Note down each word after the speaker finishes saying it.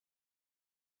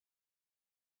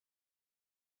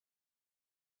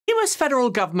US federal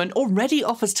government already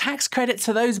offers tax credits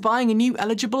to those buying a new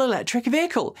eligible electric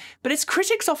vehicle, but as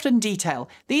critics often detail,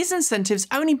 these incentives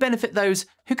only benefit those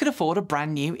who could afford a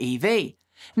brand new EV.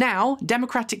 Now,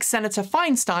 Democratic Senator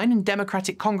Feinstein and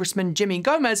Democratic Congressman Jimmy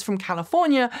Gomez from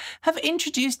California have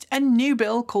introduced a new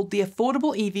bill called the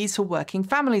Affordable EVs for Working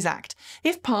Families Act.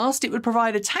 If passed, it would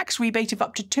provide a tax rebate of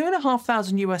up to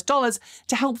 $2,500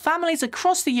 to help families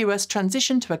across the US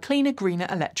transition to a cleaner, greener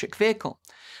electric vehicle.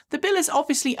 The bill is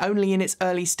obviously only in its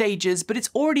early stages, but it's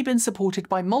already been supported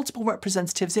by multiple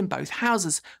representatives in both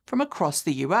houses from across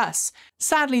the US.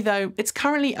 Sadly, though, it's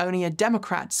currently only a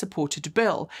Democrat-supported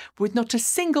bill, with not a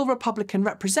single Republican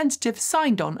representative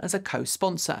signed on as a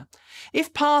co-sponsor.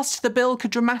 If passed, the bill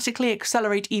could dramatically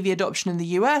accelerate EV adoption in the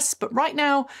US, but right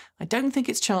now, I don't think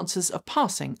its chances of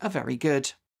passing are very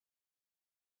good.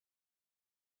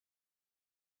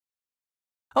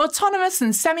 Autonomous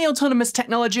and semi-autonomous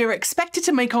technology are expected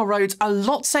to make our roads a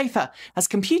lot safer, as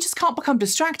computers can't become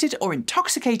distracted or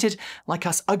intoxicated like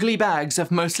us ugly bags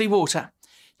of mostly water.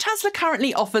 Tesla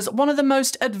currently offers one of the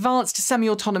most advanced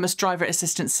semi-autonomous driver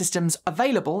assistance systems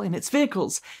available in its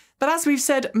vehicles. But as we've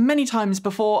said many times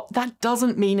before, that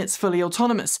doesn't mean it's fully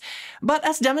autonomous. But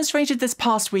as demonstrated this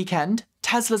past weekend,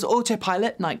 Tesla's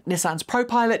Autopilot, like Nissan's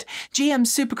ProPilot,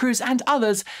 GM's Super Cruise and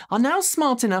others are now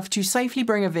smart enough to safely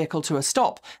bring a vehicle to a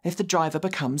stop if the driver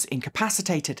becomes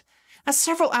incapacitated. As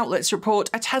several outlets report,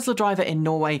 a Tesla driver in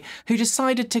Norway who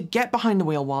decided to get behind the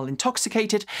wheel while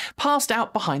intoxicated passed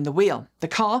out behind the wheel. The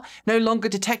car, no longer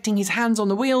detecting his hands on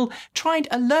the wheel, tried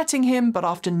alerting him, but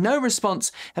after no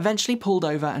response, eventually pulled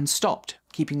over and stopped,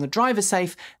 keeping the driver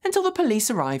safe until the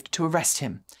police arrived to arrest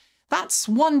him. That's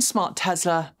one smart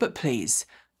Tesla, but please,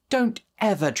 don't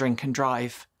ever drink and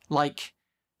drive. Like,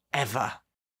 ever.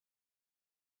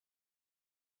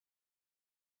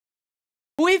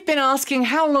 We've been asking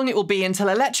how long it will be until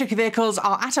electric vehicles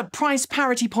are at a price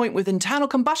parity point with internal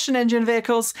combustion engine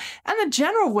vehicles, and the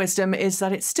general wisdom is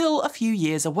that it's still a few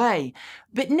years away.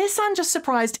 But Nissan just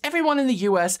surprised everyone in the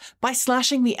US by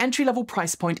slashing the entry-level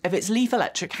price point of its Leaf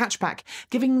electric hatchback,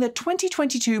 giving the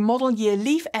 2022 model year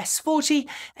Leaf S40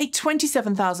 a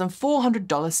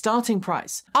 $27,400 starting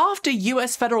price. After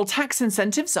US federal tax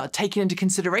incentives are taken into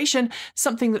consideration,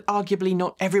 something that arguably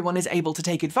not everyone is able to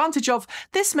take advantage of,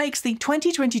 this makes the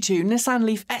 2022 Nissan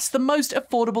Leaf S the most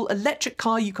affordable electric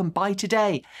car you can buy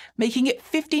today, making it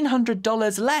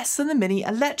 $1,500 less than the Mini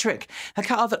Electric, a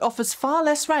car that offers far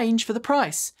less range for the price.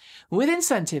 With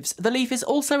incentives, the Leaf is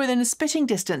also within a spitting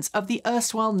distance of the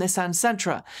erstwhile Nissan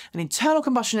Sentra, an internal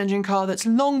combustion engine car that's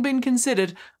long been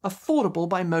considered affordable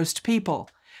by most people.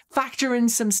 Factor in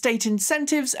some state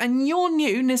incentives and your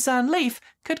new Nissan Leaf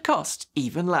could cost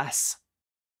even less.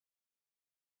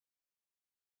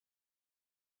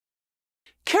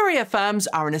 Courier firms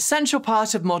are an essential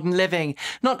part of modern living.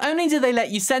 Not only do they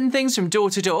let you send things from door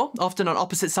to door, often on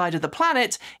opposite sides of the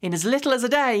planet, in as little as a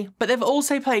day, but they've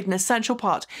also played an essential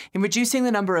part in reducing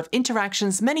the number of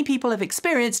interactions many people have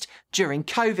experienced during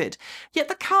COVID. Yet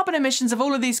the carbon emissions of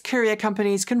all of these courier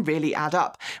companies can really add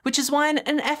up, which is why in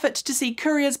an effort to see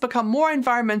couriers become more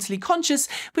environmentally conscious,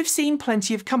 we've seen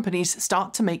plenty of companies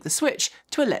start to make the switch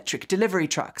to electric delivery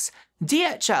trucks.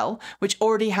 DHL, which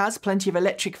already has plenty of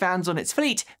electric vans on its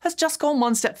fleet, has just gone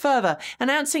one step further,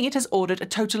 announcing it has ordered a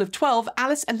total of 12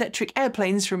 Alice electric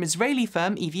airplanes from Israeli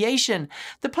firm Eviation.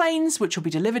 The planes, which will be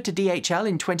delivered to DHL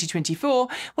in 2024,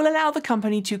 will allow the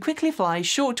company to quickly fly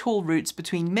short-haul routes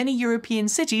between many European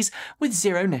cities with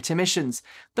zero net emissions.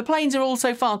 The planes are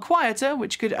also far quieter,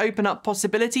 which could open up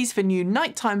possibilities for new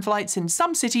nighttime flights in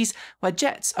some cities where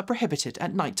jets are prohibited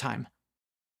at nighttime.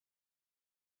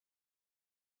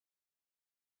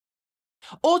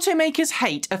 Automakers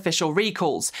hate official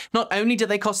recalls. Not only do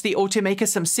they cost the automaker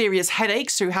some serious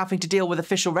headaches through having to deal with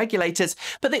official regulators,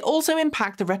 but they also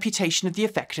impact the reputation of the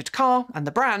affected car and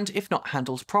the brand if not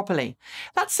handled properly.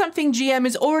 That's something GM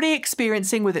is already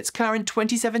experiencing with its current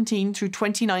 2017 through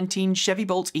 2019 Chevy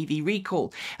Bolt EV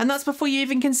recall, and that's before you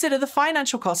even consider the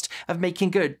financial cost of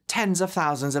making good tens of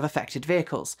thousands of affected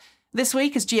vehicles. This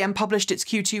week, as GM published its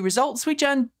Q2 results, we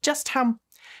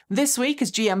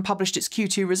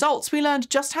learned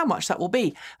just how much that will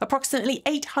be, approximately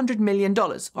 $800 million,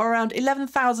 or around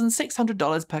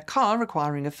 $11,600 per car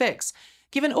requiring a fix.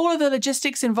 Given all of the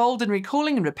logistics involved in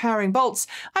recalling and repairing bolts,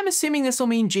 I'm assuming this will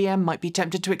mean GM might be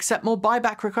tempted to accept more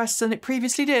buyback requests than it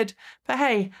previously did. But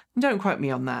hey, don't quote me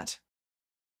on that.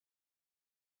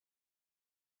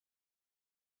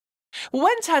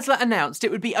 When Tesla announced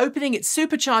it would be opening its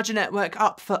supercharger network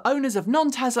up for owners of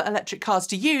non-Tesla electric cars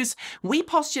to use, we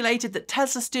postulated that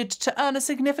Tesla stood to earn a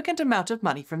significant amount of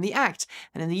money from the act,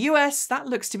 and in the US, that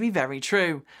looks to be very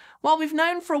true. While we've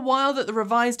known for a while that the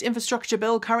revised infrastructure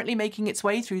bill currently making its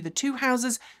way through the two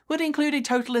houses would include a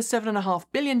total of $7.5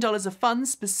 billion of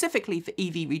funds specifically for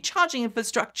EV recharging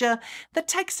infrastructure, the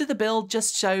text of the bill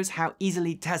just shows how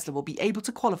easily Tesla will be able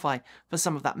to qualify for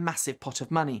some of that massive pot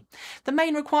of money. The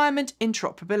main requirement,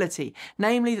 interoperability,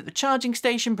 namely that the charging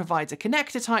station provides a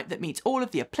connector type that meets all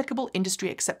of the applicable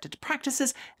industry-accepted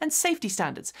practices and safety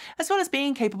standards, as well as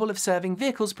being capable of serving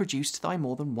vehicles produced by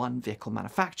more than one vehicle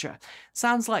manufacturer.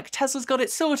 Sounds like Tesla's got it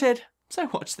sorted, so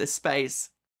watch this space.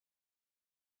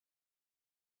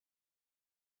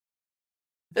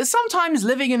 Sometimes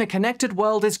living in a connected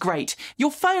world is great.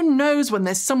 Your phone knows when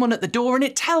there's someone at the door and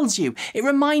it tells you. It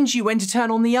reminds you when to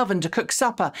turn on the oven to cook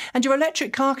supper, and your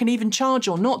electric car can even charge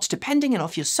or not depending on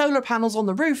if your solar panels on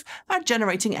the roof are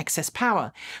generating excess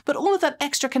power. But all of that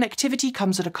extra connectivity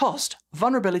comes at a cost: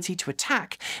 vulnerability to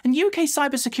attack. And UK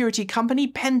cybersecurity company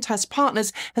Pentest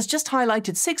Partners has just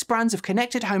highlighted 6 brands of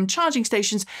connected home charging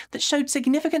stations that showed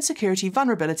significant security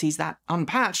vulnerabilities that,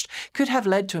 unpatched, could have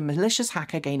led to a malicious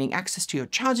hacker gaining access to your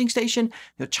charging station,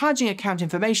 your charging account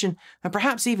information, and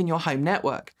perhaps even your home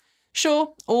network.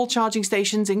 Sure, all charging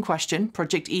stations in question,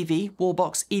 Project EV,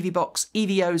 Wallbox, EVBox,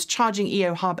 EVO's Charging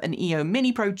EO Hub and EO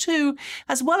Mini Pro 2,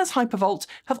 as well as Hypervolt,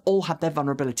 have all had their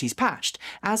vulnerabilities patched,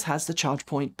 as has the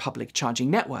ChargePoint public charging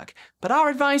network. But our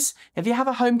advice, if you have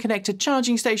a home-connected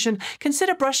charging station,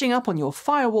 consider brushing up on your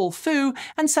firewall foo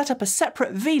and set up a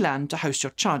separate VLAN to host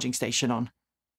your charging station on.